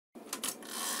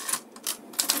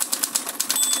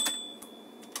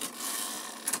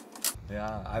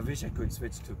Yeah, I wish I could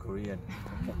switch to Korean.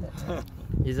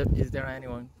 Is there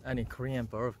any Korean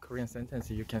verb, Korean sentence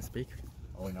you can speak?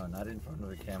 Oh no, not in front of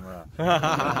the camera.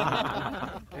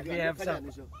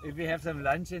 If we have some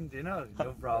lunch and dinner,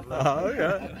 no problem.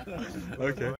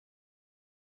 Okay.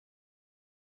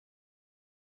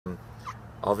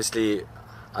 Obviously,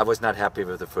 I was not happy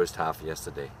with the first half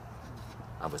yesterday.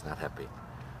 I was not happy,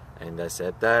 and I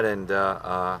said that, and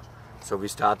so we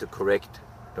start to correct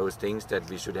those things that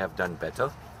we should have done better.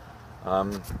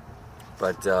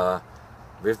 But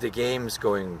with the games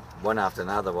going one after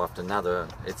another,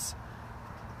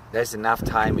 there's enough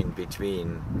time in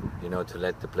between, to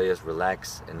let the players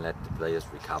relax and let the players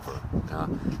recover.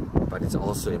 But it's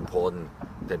also important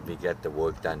that we get the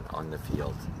work done on the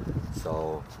field.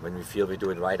 So when we feel we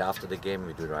do it right after the game,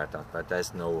 we do it right after. But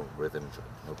there's no rhythm to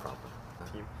it, no problem.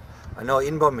 I know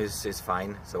Inbom is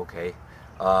fine, it's okay.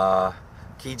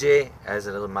 KJ has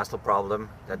a little muscle problem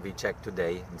that we checked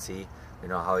today and see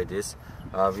how it is.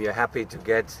 We are happy to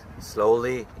get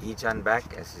slowly Ichan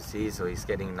back, as you see, so he's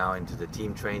getting now into the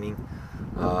team training,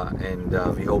 and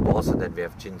we hope also that we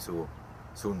have Jinsu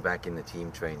soon back in the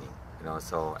team training.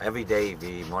 So every day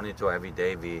we monitor, every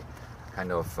day we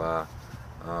kind of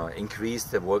increase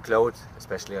the workload,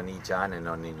 especially on Ichan and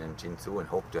on Jinsu, and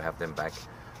hope to have them back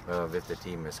with the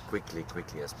team as quickly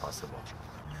as possible.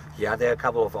 Yeah, there are a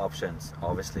couple of options.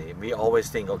 Obviously, we always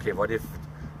think, okay, what if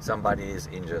somebody is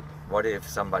injured? What if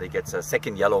somebody gets a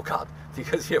second yellow card?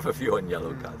 Because you have a few on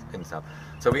yellow cards and stuff.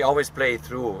 So we always play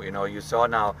through. You saw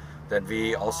now that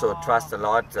we also trust a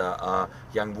lot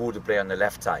Yang Wu to play on the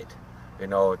left side.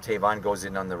 Taewon goes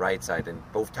in on the right side, and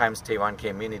both times Taewon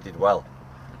came in, he did well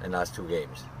in the last two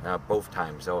games, both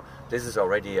times. So this is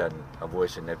already a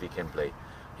version that we can play.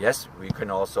 Yes, we can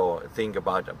also think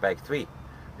about a back three,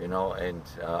 and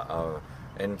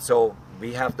so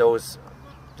we have those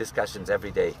discussions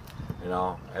every day.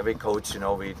 Every coach,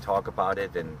 we talk about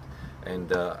it, and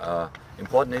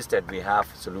important is that we have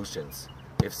solutions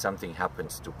if something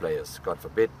happens to players. God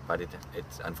forbid, but it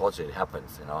unfortunately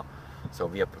happens. So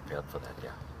we are prepared for that.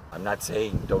 Yeah, I'm not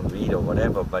saying don't read or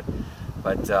whatever, but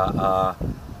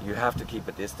you have to keep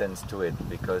a distance to it,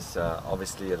 because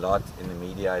obviously a lot in the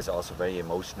media is also very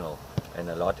emotional, and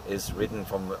a lot is written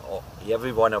from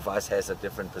every one of us has a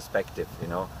different perspective.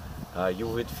 You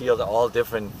would feel all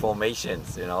different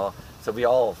formations, so we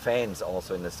all fans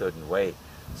also in a certain way.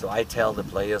 So I tell the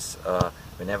players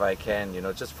whenever I can,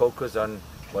 just focus on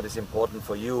what is important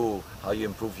for you, how you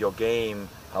improve your game,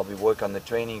 how we work on the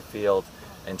training field,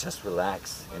 and just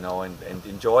relax, and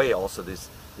enjoy also this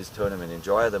tournament,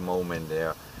 enjoy the moment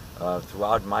there.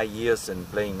 Throughout my years and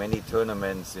playing many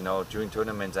tournaments, during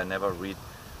tournaments I never read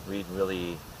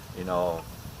really,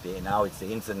 now it's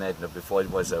the internet, before it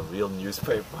was a real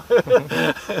newspaper.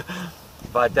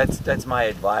 But that's my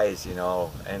advice,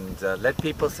 and let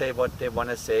people say what they want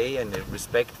to say, and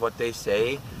respect what they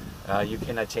say. You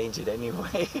cannot change it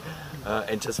anyway,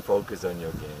 and just focus on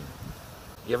your game.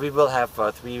 Yeah, we will have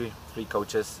three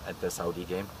coaches at the Saudi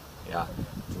game. Yeah,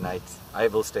 tonight I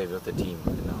will stay with the team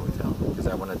in the hotel because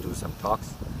I want to do some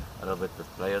talks a little bit with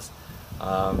players.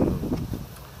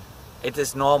 It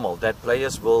is normal that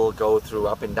players will go through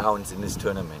up and downs in this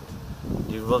tournament.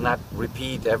 You will not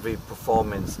repeat every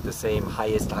performance the same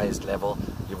highest level.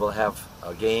 You will have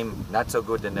a game not so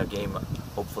good and a game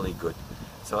hopefully good.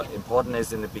 So important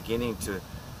is in the beginning to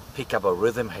pick up a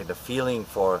rhythm, have a feeling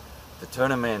for the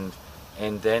tournament,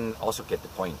 and then also get the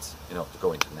points, to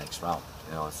go into the next round.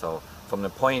 So from the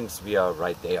points we are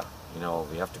right there.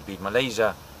 We have to beat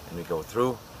Malaysia and we go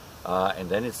through. And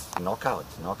then it's knockout.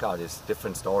 Knockout is a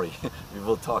different story. We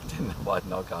will talk then about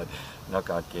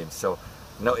knockout games. So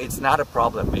no, it's not a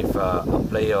problem if a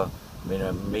player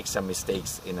makes some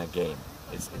mistakes in a game.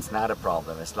 It's not a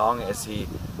problem as long as he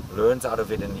learns out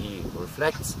of it and he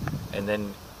reflects, and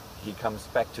then he comes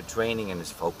back to training and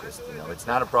is focused. It's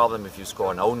not a problem if you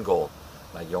score an own goal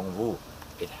like Yang Wu.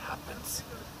 It happens.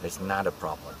 It's not a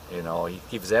problem. He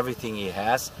gives everything he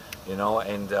has.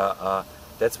 And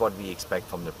that's what we expect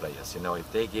from the players.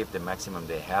 If they give the maximum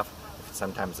they have,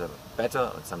 sometimes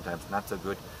better and sometimes not so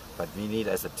good, but we need,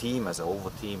 as a team, as a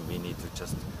whole team, we need to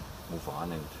just move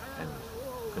on and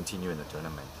continue in the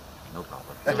tournament. No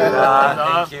problem.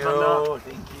 Thank you.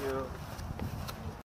 Thank you.